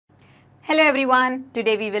Hello everyone,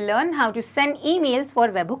 today we will learn how to send emails for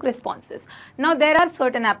webhook responses. Now there are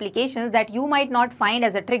certain applications that you might not find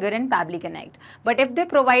as a trigger in Pabbly Connect, but if they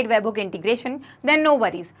provide webhook integration, then no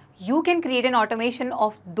worries. You can create an automation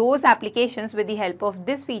of those applications with the help of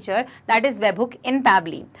this feature, that is webhook in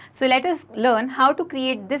Pabbly. So let us learn how to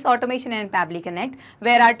create this automation in Pabbly Connect,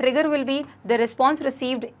 where our trigger will be the response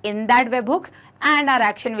received in that webhook and our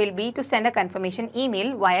action will be to send a confirmation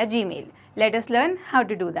email via Gmail. Let us learn how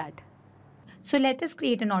to do that. So let us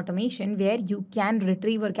create an automation where you can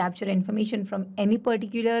retrieve or capture information from any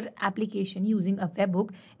particular application using a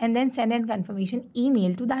webhook and then send a confirmation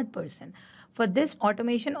email to that person. For this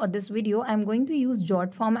automation or this video, I'm going to use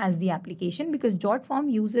JotForm as the application because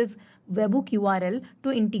JotForm uses webhook URL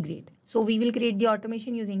to integrate. So we will create the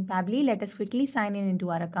automation using Pabbly. Let us quickly sign in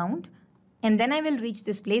into our account. And then I will reach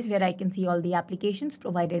this place where I can see all the applications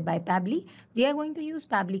provided by Pabbly. We are going to use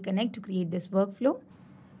Pabbly Connect to create this workflow.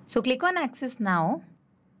 So click on Access Now,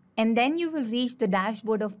 and then you will reach the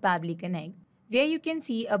dashboard of Pabbly Connect, where you can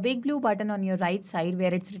see a big blue button on your right side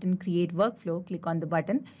where it's written Create Workflow. Click on the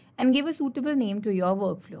button and give a suitable name to your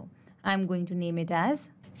workflow. I'm going to name it as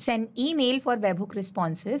Send Email for Webhook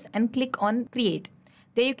Responses and click on Create.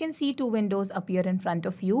 There you can see two windows appear in front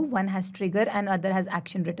of you. One has trigger and other has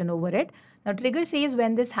action written over it. Now trigger says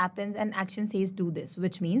when this happens and action says do this,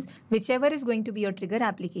 which means whichever is going to be your trigger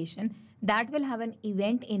application, that will have an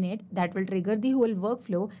event in it that will trigger the whole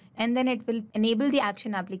workflow, and then it will enable the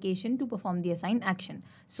action application to perform the assigned action.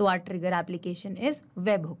 So our trigger application is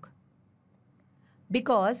webhook.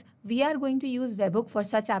 Because we are going to use webhook for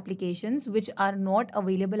such applications which are not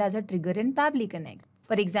available as a trigger in Pabbly Connect.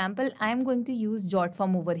 For example, I am going to use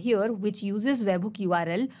JotForm over here, which uses webhook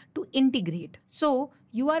URL to integrate. So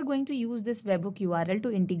you are going to use this webhook URL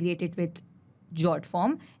to integrate it with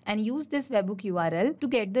JotForm and use this webhook URL to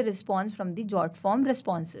get the response from the JotForm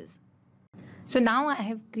responses. So now I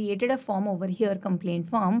have created a form over here, complaint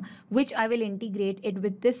form, which I will integrate it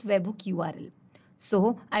with this webhook URL.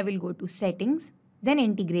 So I will go to settings, then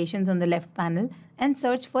integrations on the left panel and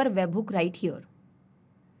search for webhook right here.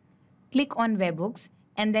 Click on webhooks,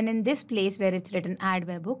 and then in this place where it's written add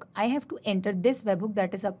webhook, I have to enter this webhook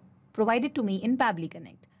that is provided to me in Pabbly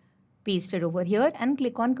Connect. Paste it over here and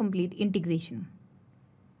click on complete integration.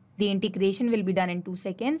 The integration will be done in 2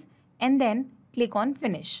 seconds and then click on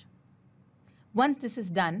finish. Once this is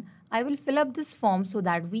done, I will fill up this form so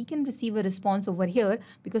that we can receive a response over here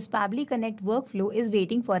because Pabbly Connect workflow is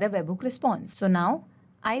waiting for a webhook response. So now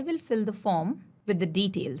I will fill the form with the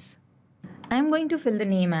details. I'm going to fill the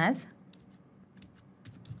name as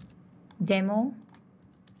demo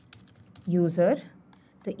user,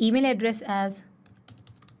 the email address as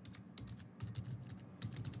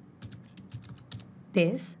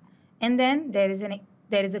this, and then there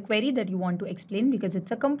is a query that you want to explain because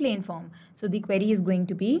it's a complaint form. So the query is going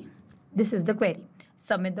to be, this is the query.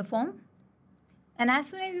 Submit the form, and as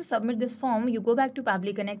soon as you submit this form, you go back to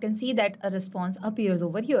Pabbly Connect and see that a response appears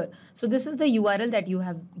over here. So this is the URL that you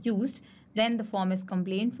have used. Then the form is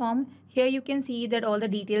complaint form. Here you can see that all the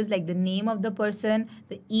details like the name of the person,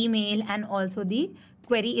 the email, and also the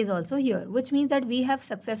query is also here, which means that we have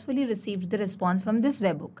successfully received the response from this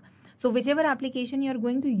webhook. So whichever application you are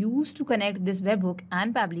going to use to connect this webhook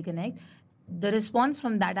and Pabbly Connect, the response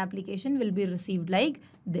from that application will be received like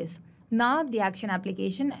this. Now the action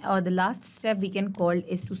application or the last step we can call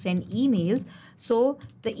is to send emails. So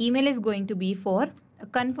the email is going to be for a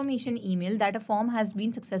confirmation email that a form has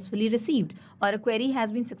been successfully received or a query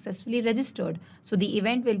has been successfully registered. So the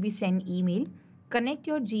event will be send email. Connect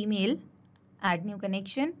your Gmail, add new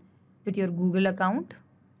connection with your Google account.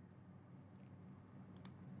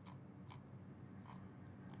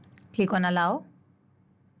 Click on allow.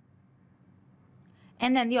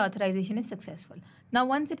 And then the authorization is successful. Now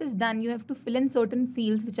once it is done, you have to fill in certain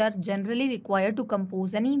fields which are generally required to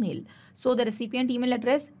compose an email. So the recipient email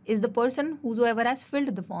address is the person whosoever has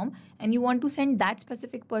filled the form, and you want to send that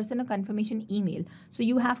specific person a confirmation email. So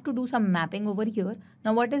you have to do some mapping over here.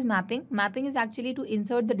 Now what is mapping? Mapping is actually to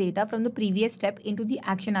insert the data from the previous step into the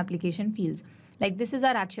action application fields. Like this is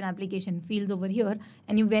our action application fields over here,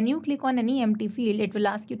 and when you click on any empty field, it will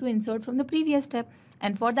ask you to insert from the previous step.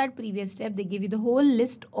 And for that previous step, they give you the whole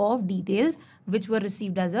list of details which were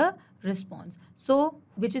received as a response. So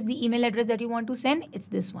which is the email address that you want to send? It's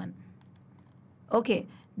this one. Okay.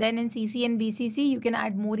 Then in CC and BCC, you can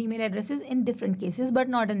add more email addresses in different cases, but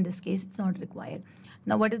not in this case. It's not required.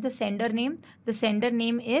 Now what is the sender name? The sender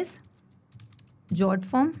name is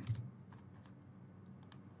JotForm.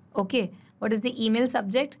 Okay. What is the email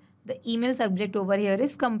subject? The email subject over here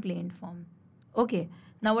is complaint form. Okay.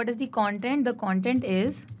 Now what is the content? The content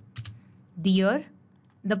is dear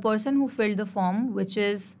the person who filled the form, which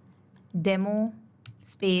is demo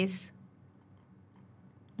space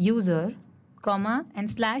user, comma, and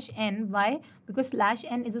 /n. Why? Because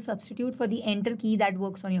 /n is a substitute for the enter key that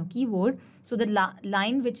works on your keyboard. So the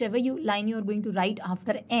line, whichever line you are going to write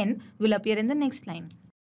after n, will appear in the next line.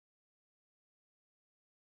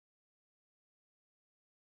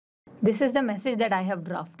 This is the message that I have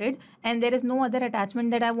drafted, and there is no other attachment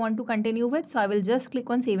that I want to continue with. So I will just click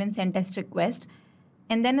on save and send test request,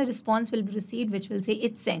 and then a response will be received which will say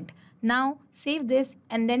it's sent. Now save this,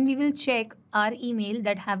 and then we will check our email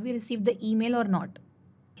that have we received the email or not.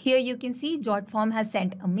 Here you can see JotForm has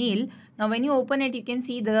sent a mail. Now when you open it, you can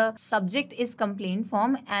see the subject is complaint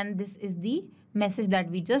form, and this is the message that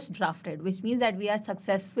we just drafted, which means that we are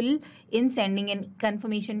successful in sending a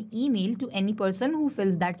confirmation email to any person who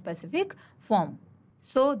fills that specific form.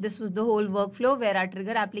 So this was the whole workflow where our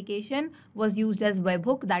trigger application was used as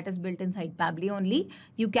Webhook, that is built inside Pabbly only.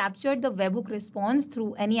 You captured the Webhook response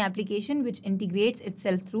through any application which integrates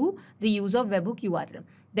itself through the use of Webhook URL.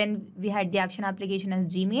 Then we had the action application as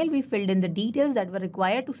Gmail. We filled in the details that were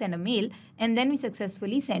required to send a mail, and then we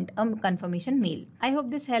successfully sent a confirmation mail. I hope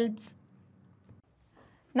this helps.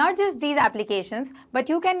 Not just these applications, but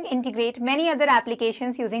you can integrate many other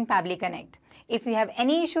applications using Pabbly Connect. If you have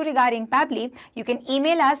any issue regarding Pabbly, you can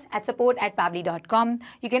email us at support@pabbly.com.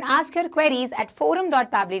 You can ask your queries at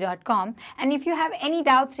forum.pabbly.com. And if you have any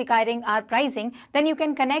doubts regarding our pricing, then you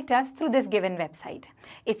can connect us through this given website.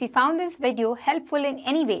 If you found this video helpful in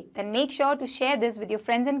any way, then make sure to share this with your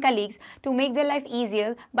friends and colleagues to make their life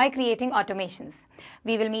easier by creating automations.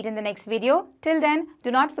 We will meet in the next video. Till then,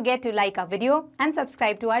 do not forget to like our video and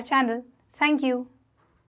subscribe to our channel. Thank you.